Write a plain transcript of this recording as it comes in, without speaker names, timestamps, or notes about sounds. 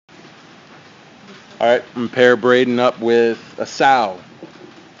All right, I'm gonna pair Braden up with a sow.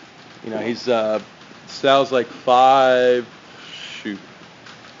 You know, he's Sal's like 5'9",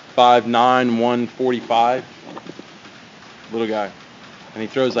 145, little guy, and he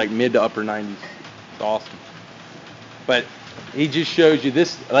throws like mid to upper 90s. It's awesome. But he just shows you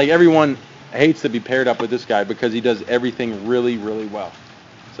this. Like, everyone hates to be paired up with this guy because he does everything really, really well.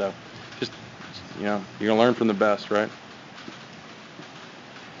 So, just, you know, you're gonna learn from the best, right?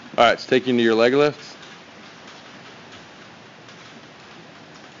 All right, let's take you into your leg lifts.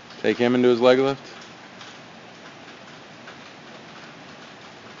 Take him into his leg lift.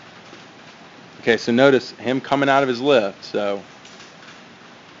 Okay, so notice him coming out of his lift. So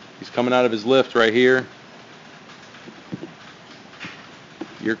he's coming out of his lift right here.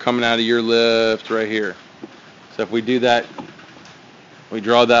 You're coming out of your lift right here. So if we do that, we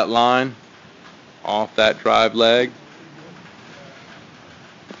draw that line off that drive leg.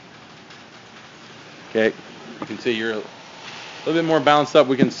 Okay, you can see you're a little bit more balanced up.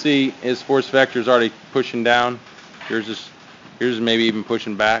 We can see his force vector is already pushing down. Yours is maybe even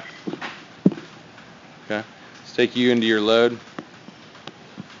pushing back. Okay, let's take you into your load.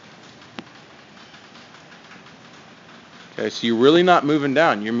 Okay, so you're really not moving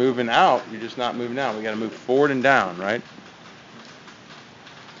down. You're moving out. You're just not moving down. We got to move forward and down, right?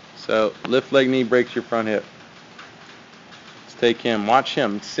 So lift leg knee breaks your front hip. Let's take him. Watch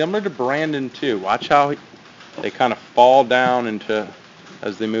him. Similar to Brandon too. Watch how they kind of fall down into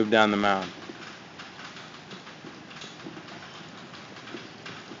as they move down the mound.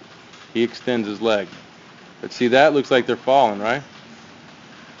 He extends his leg. But see, that looks like they're falling, right?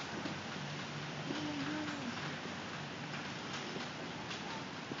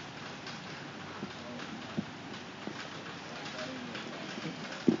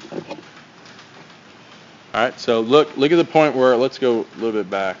 All right, so look at the point where, let's go a little bit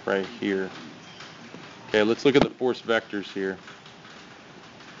back right here. Okay, let's look at the force vectors here.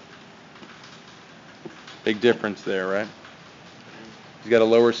 Big difference there, right? He's got a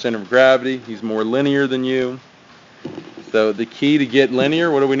lower center of gravity. He's more linear than you. So the key to get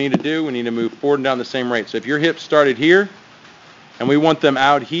linear, what do we need to do? We need to move forward and down the same rate. So if your hips started here and we want them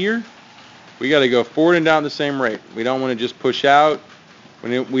out here, we got to go forward and down the same rate. We don't want to just push out.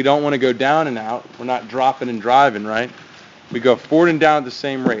 We don't want to go down and out. We're not dropping and driving, right? We go forward and down at the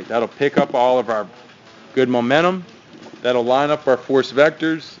same rate. That'll pick up all of our good momentum. That'll line up our force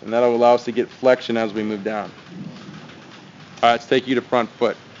vectors, and that'll allow us to get flexion as we move down. All right, let's take you to front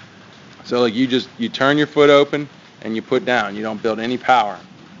foot. So like you turn your foot open and you put down. You don't build any power.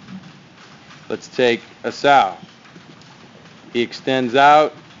 Let's take a sow. He extends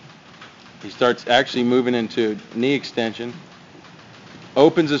out. He starts actually moving into knee extension.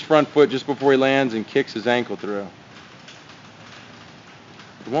 Opens his front foot just before he lands and kicks his ankle through.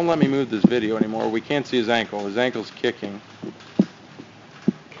 It won't let me move this video anymore. We can't see his ankle. His ankle's kicking.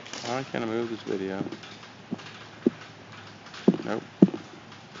 Why can't I move this video? Nope.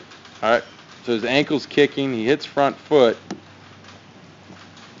 All right. So his ankle's kicking. He hits front foot.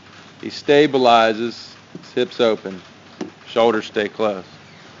 He stabilizes. His hips open. Shoulders stay closed.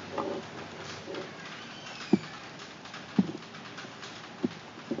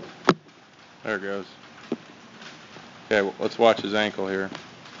 There it goes. Okay, well, let's watch his ankle here.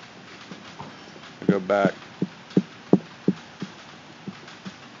 I'll go back.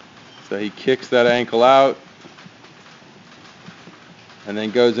 So he kicks that ankle out and then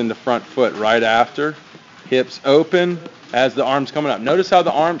goes into front foot right after. Hips open as the arm's coming up. Notice how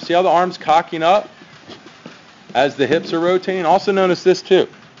see how the arm's cocking up as the hips are rotating? Also notice this too.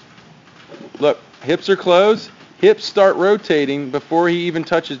 Look, hips are closed. Hips start rotating before he even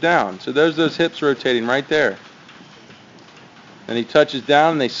touches down. So there's those hips rotating right there. And he touches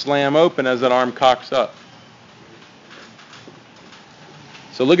down and they slam open as that arm cocks up.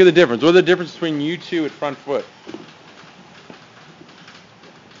 So look at the difference. What are the difference between you two at front foot?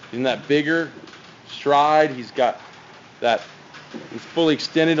 In that bigger stride, he's got that, he's fully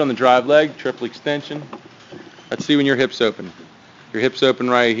extended on the drive leg, triple extension. Let's see when your hips open. Your hips open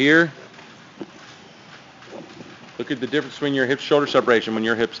right here. Look at the difference between your hip-shoulder separation when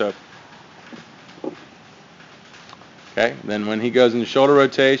your hips open. Okay, then when he goes into shoulder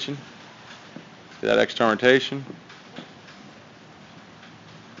rotation, see that external rotation.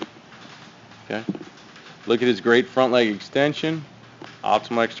 Okay, look at his great front leg extension,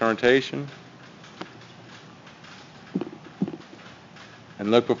 optimal external rotation.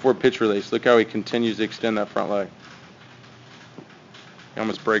 And look before pitch release. Look how he continues to extend that front leg. He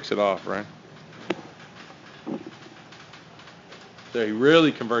almost breaks it off, right? So he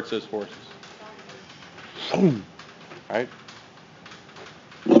really converts those forces. Boom. All right?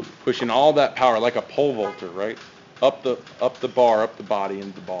 Push pushing all that power like a pole vaulter, right? Up the bar, up the body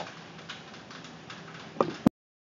into the ball.